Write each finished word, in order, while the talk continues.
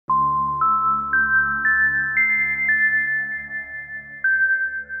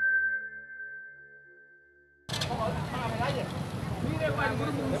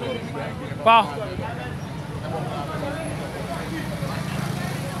waaw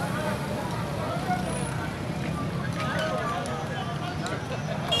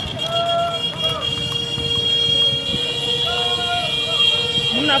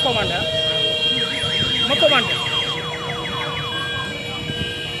mun naa commandé ma commandé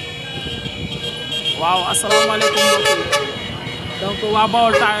waaw asalaamaaleykum mbokk yi donc waa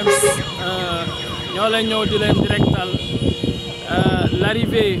BaolTimes ñoo leen ñëw di leen directal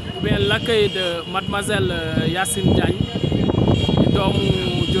l'arrivée ou bien l'accueil de mademoiselle Yacine Diagne di doomu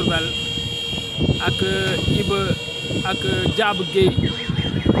Diourbel ak Iba ak Diab Gueye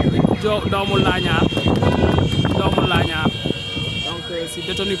doomu Laañaar donc si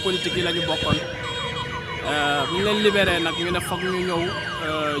détenu politique yi la ñu bokkoon bu ñu leen libéré nag ñu ne foog ñu ñëw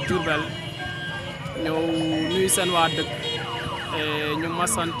Diourbel ñëw nuyu seen waa dëkk ñu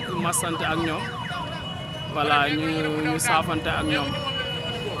masante ak ñoom voilà ñu saafante ak ñoom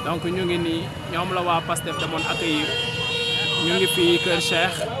donc ñu ngi nii ñoom la waa Pastef demoon accueillir ñu ngi fii Kër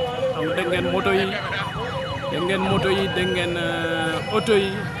Cheikh am dégg ngeen moto yi dégg ngeen oto yi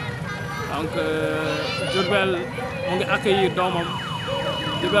donc Diourbel mu ngi accueillir doomam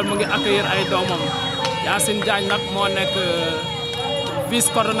Diourbel mu ngi accueillir ay doomam Yacine Diagne nag moo nekk vice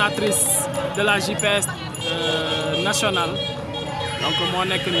coordonnatrice de la JPS nationale donc moo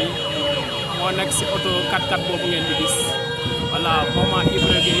nekk nii moo nekk si auto 4x4 boobu ngeen di gis voilà maman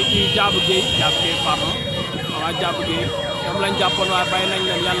Ibra Gueye Diab Gueye pardon maman Diab Gueye ñoom lañ jàppoon waaye bàyyi nañ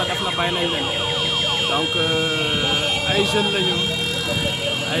leen yàlla def na bàyyi nañ leen donc ay jeunes lañu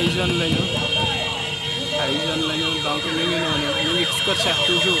donc ñu ngi noonu ñu ngi Kër Cheikh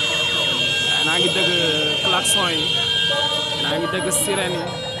toujours naa ngi dégg klaxon yi naa ngi dégg sirène yi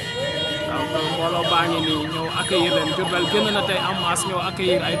donc mbooloo baa ngi nii ñëw accueillir leen Diourbel génn na tey en masse ñëw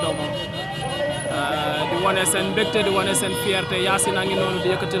accueillir ay doomam di wane seen mbégte di wane seen fierté Yacine a ngi noonu di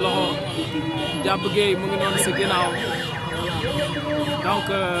yëkkati loxo Diab Gueye mu ngi noonu si ginnaaw donc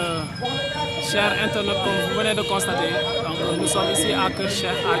chers internautes, comme vous venez de constater, donc nous sommes ici à Kër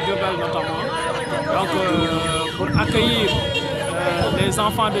Cheikh, à Diourbel notamment, donc pour accueillir les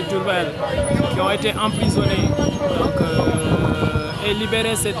enfants de Diourbel qui ont été emprisonnés donc, et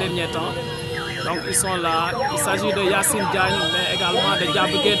libérés ces derniers temps. Donc ils sont là, il s'agit de Yacine Diagne, mais également de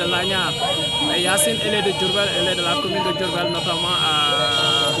Diab Gueye de Laañaar. Mais Yacine, elle est de Diourbel, elle est de la commune de Diourbel, notamment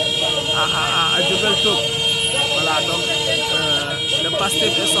à Diourbel Top. Voilà, donc le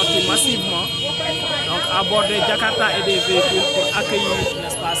Pastef est sorti massivement donc à bord des Jakarta et des véhicules pour accueillir,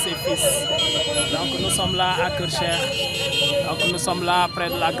 n'est-ce pas, ses fils. Donc nous sommes là à Kër Cheikh, donc nous sommes là près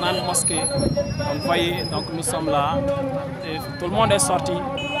de la grande mosquée. Donc vous voyez, donc nous sommes là, et tout le monde est sorti.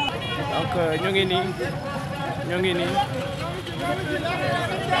 Donc ñu ngi nii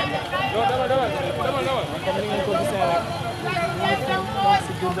comme ni ngeen ko gisee rek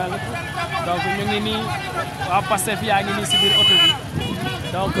si Diourbel donc ñu ngi nii waa Pastef yaa ngi nii si biir oto bi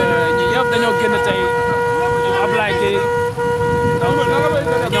donc ñi yëpp dañoo génn tey ñoom Ablaye Gueye donc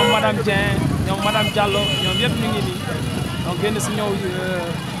ñoom madame Dieng ñoom madame Diallo ñoom yëpp ñu ngi nii donc génn si ñëw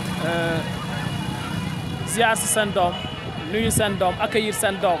ziar si seen doom nuyu seen doom accueillir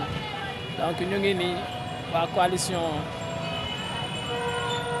seen doom donc ñu ngi nii waa coalition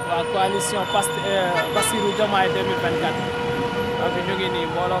Bassirou Diomaye 2024 donc ñu ngi nii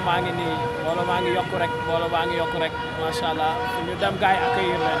mbooloo maa ngi yokku rek macha allah ñu dem gars yi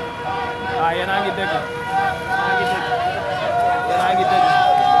accueillir leen waaw yéen a ngi dégg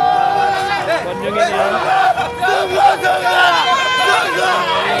kon ñu ngi nii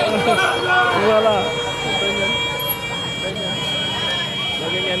voilà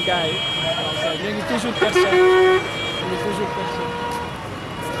dégg ngeen gars yi ñu ngi toujours Kër Cheikh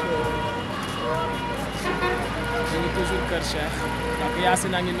Kër Cheikh donc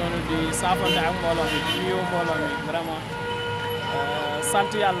Yacine a ngi noonu di saafante ak mbooloo mi di nuyu mbooloo mi vraiment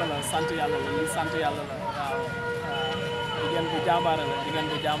sant yàlla la lii sant yàlla la waaw jigéen bu jàmbaare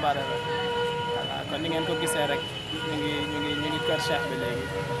la voilà kon ni ngeen ko gisee rek ñu ngi Kër Cheikh bi léegi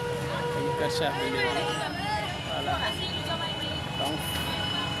voilà donc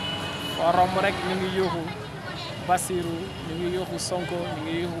foo romb rek ñu ngi yuuxu Bassirou ñu ngi yuuxu Sonko ñu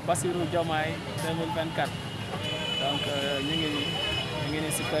ngi yuuxu Bassirou Diomaye 2024 donc ñu ngi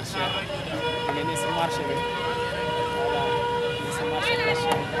nii si Kër Cheikh ñu ngi nii si marché bi voilà ñu ngi si marché Kër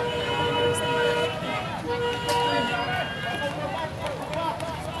Cheikh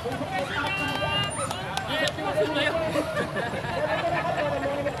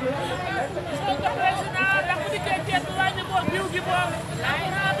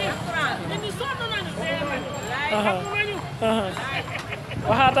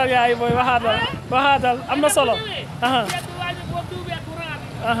waxaatal yaay booy waxaatal am na solo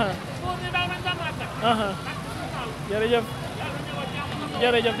jërëjëf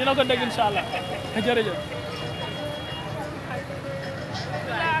jërëjëf dina ko dégg incha allah jërëjëf.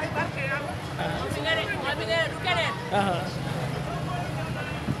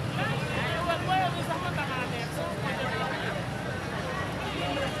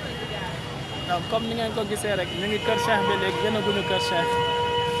 donc comme ni ngeen ko gisee rek ñu ngi kër Cheikh ba léegi gën a guñu kër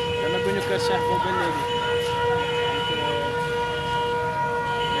Cheikh boobu ba léegi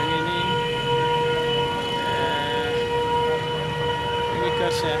ñu ngi nii ñu ngi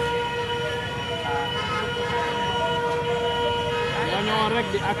kër Cheikh ñoo ñëwoon rek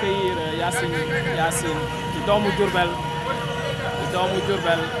di accueillir Yacine di doomu Diourbel bu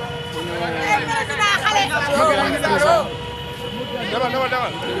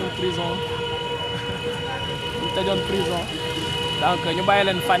ñu tëjoon prison donc ñu bàyyi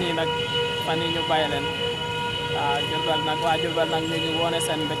leen fan yi ñu bàyyi leen waaw Diourbel nag ñu ngi wone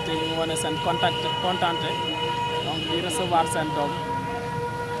seen mbégte ñu ngi wone seen contenté donc di recevoir seen doom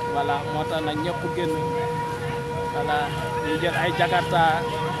voilà moo tax nag ñëpp génn voilà ñu jël ay Jakarta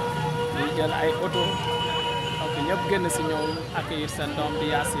ñu jël ay auto donc ñëpp génn si ñëw accueillir seen doom di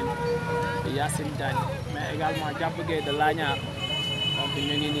Yacine Diagne mais également jàpp Gueye de Lagnar donc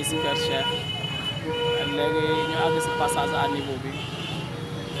ñu ngi nii si kër Cheikh léegi ñu àgg si passage à niveau bi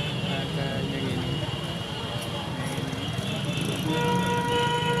donc ñu ngi nii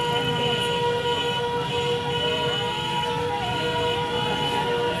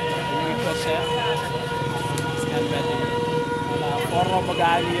kër Cheikh gis ngeen mbedd yi voilà foo romb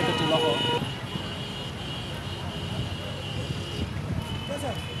gaa yi yëkkati loxo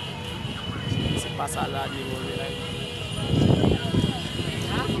si passage à niveau bi rek.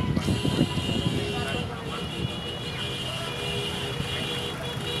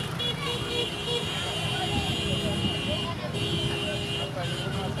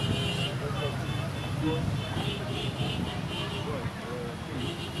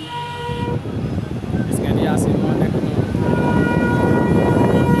 gis ngeen Yacine moo nekk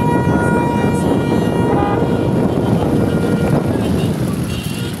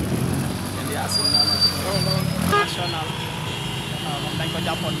noonu national waaw moom dañ ko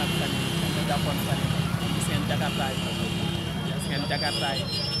jàppoon nag fan gis ngeen Jakarta yi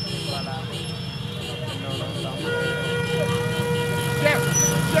voilà loolu donc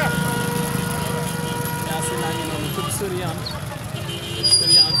Yacine naa ngi noonu toute souriante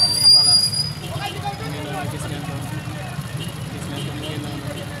voilà mu ngi noonu gis ngeen ko mu ngi noonu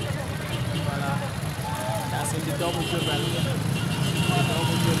voilà Yacine di doomu Diourbel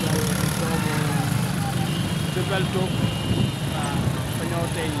Diourbel toog waaw dafa ñëw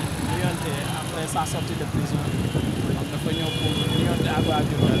tey nuyonte après sa sortie de prison donc dafa ñëw pour nuyonte ak waa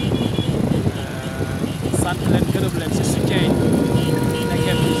Diourbel sant leen gërëm leen si soutien yi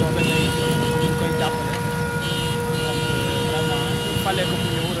nekkee prison ba tey ñu koy jàppale donc vraiment il fallait que mu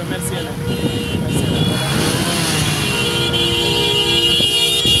ñëw remercier leen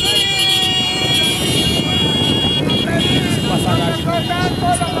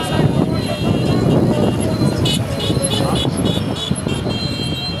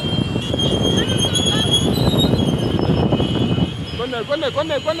konne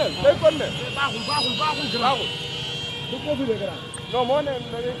day konne baaxul du ko fi dégg non moo ne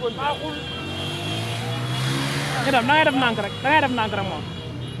da ngay konne baaxul da ngay def nànk rek moom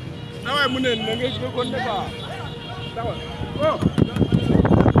da way mu ne da ngay konne ba dawal oh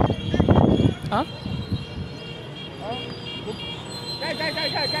ah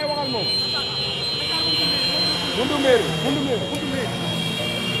kay waxal moom bundu mairie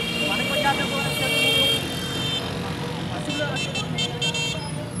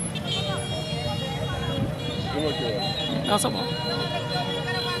non c'est bon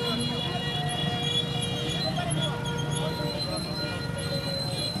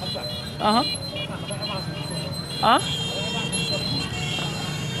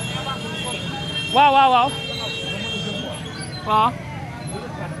waaw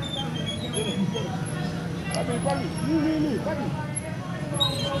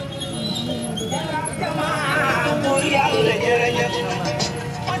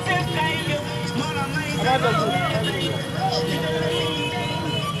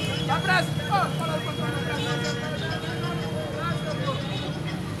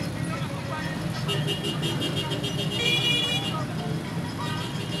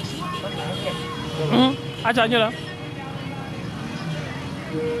acha ñu la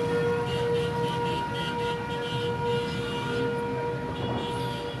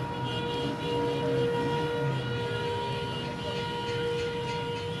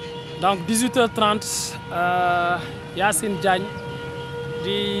donc 18h30 Yacine Diagne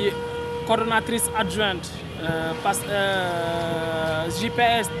di coordonnatrice adjointe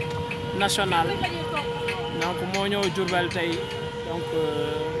JPS national donc moo ñëw Diourbel tey donc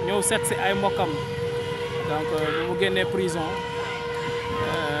ñëw seet si ay mbokkam donc bu mu génnee prison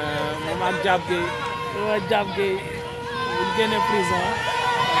moom ak Diab Gueye bu mu génnee prison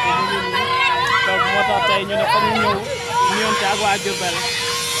donc moo tax tey ñu ne fa ñu ñëw ñëwante ak waa Diourbel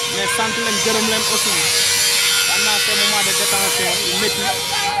mais sant leen gërëm leen aussi pendant ce moment de détention yu métti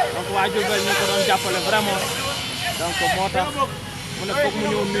donc waa Diourbel ñu ko doon jàppale vraiment donc moo tax mu ne foog mu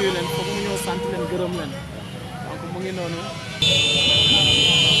ñëw nuyu leen foog mu ñëw sant leen gërëm leen donc mu ngi noonu.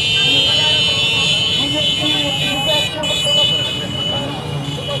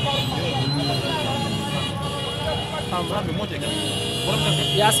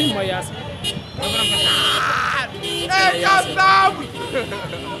 Yacine mooy Yacine.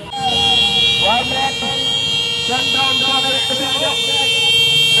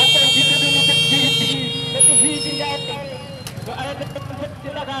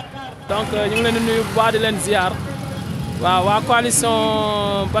 donc ñu ngi leen di nuyu bu baax di leen ziar waaw waa coalition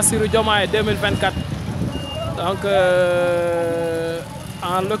Bassirou Diomaye 2024 donc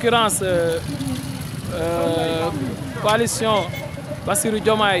en l'occurrence coalition Bassirou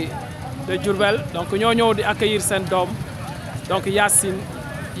Diomaye de Diourbel donc ñoo ñëw di accueillir seen doom donc Yacine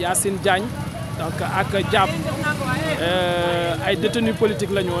Diagne donc ak Diab ay détenus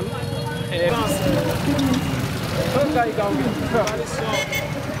politiques la ñu woon et coalition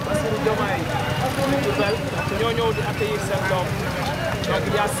Bassirou Diomaye de Diourbel donc ñoo ñëw di accueillir seen doom donc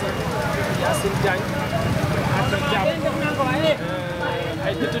Yacine Diagne ak Diab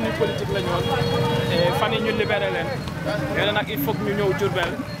ay détenus politiques la ñu woon et fan yi ñu libéré leen mais nag il faut que ñu ñëw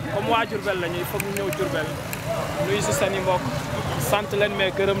Diourbel comme waa Diourbel la ñu il faut que ñu ñëw Diourbel nuyu si seen i mbokk sant leen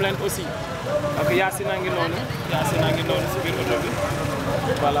mais gërëm leen aussi donc Yacine a ngi noonu si biir oto bi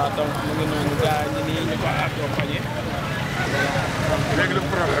voilà donc mu ngi noonu gaa ñi nii ñu ko accompagné. léegi le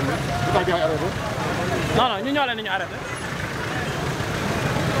problème bi du tax gars yi arrêté. non non ñu ñoo leen ni ñu arrêté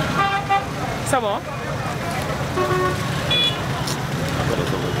c'est bon.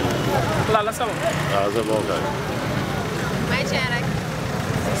 Là, c'est bon. Ah, c'est bon, kay. may cee rek.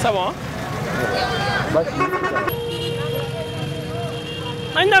 C'est bon.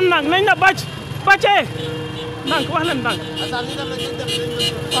 nañ dem ndànk nañ dem bàccee ndànk wax leen ndànk.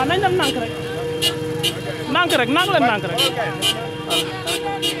 waaw nañ dem ndànk rek. ndànk rek ndànk leen ndànk rek.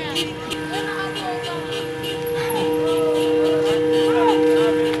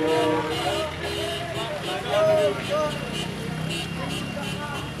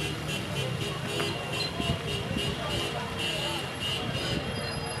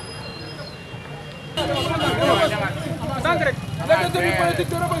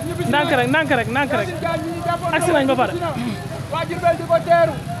 ndànk rek agsi nañ ba pare. waa Diourbel di ko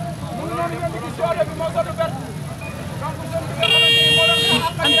teeru mu ngi noonu ngeen di gis doole bi moo sotti vert donc gis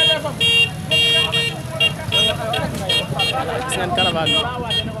ngeen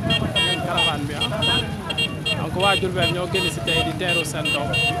caravane bi donc waa Diourbel ñoo génn si tey di teeru seen doom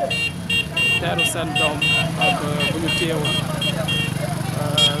donc bu ñu téyewoon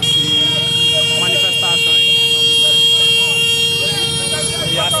si manifestation yi.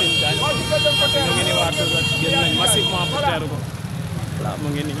 Yacine Diagne ñu ngi nii waa Diourbel génn nañ massivement pour teeru ko voilà mu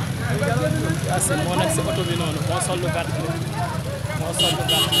ngi nii Yacine moo nekk si oto bi noonu moo sol lu vert voilà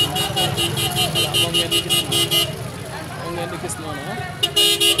moom ngeen di gis noonu mu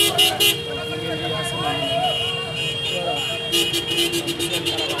ngi nii Yacine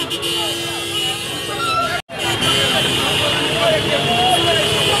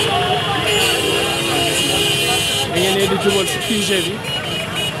mi ngi nii di jubal si QG bi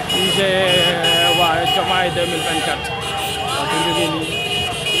QG waa Diomaye 2024 donc ñu ngi nii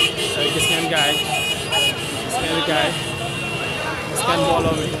gis ngeen gaay gis ngeen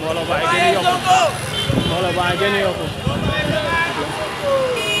mbooloo mi mbooloo baa ngi gën a yokku mbooloo baa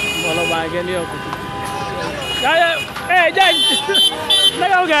ngi gën a yokku Diagne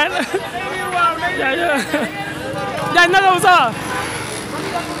naka wu ngeen Diagne naka wu ça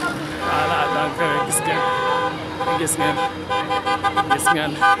voilà donc gis ngeen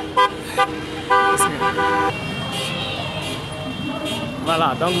voilà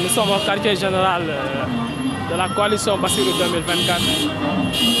donc nous sommes au quartier général de la coalition Bassirou 2024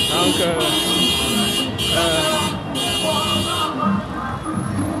 donc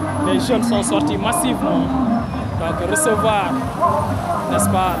les jeunes sont sortis massivement donc recevoir n'est-ce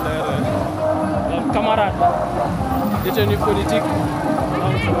pas leurs camarades détenus politiques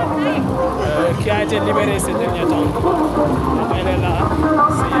donc, qui a été libéré ces derniers temps. Donc, elle est là,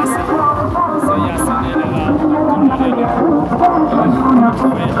 c'est Yacine, elle est là, tout le monde est là.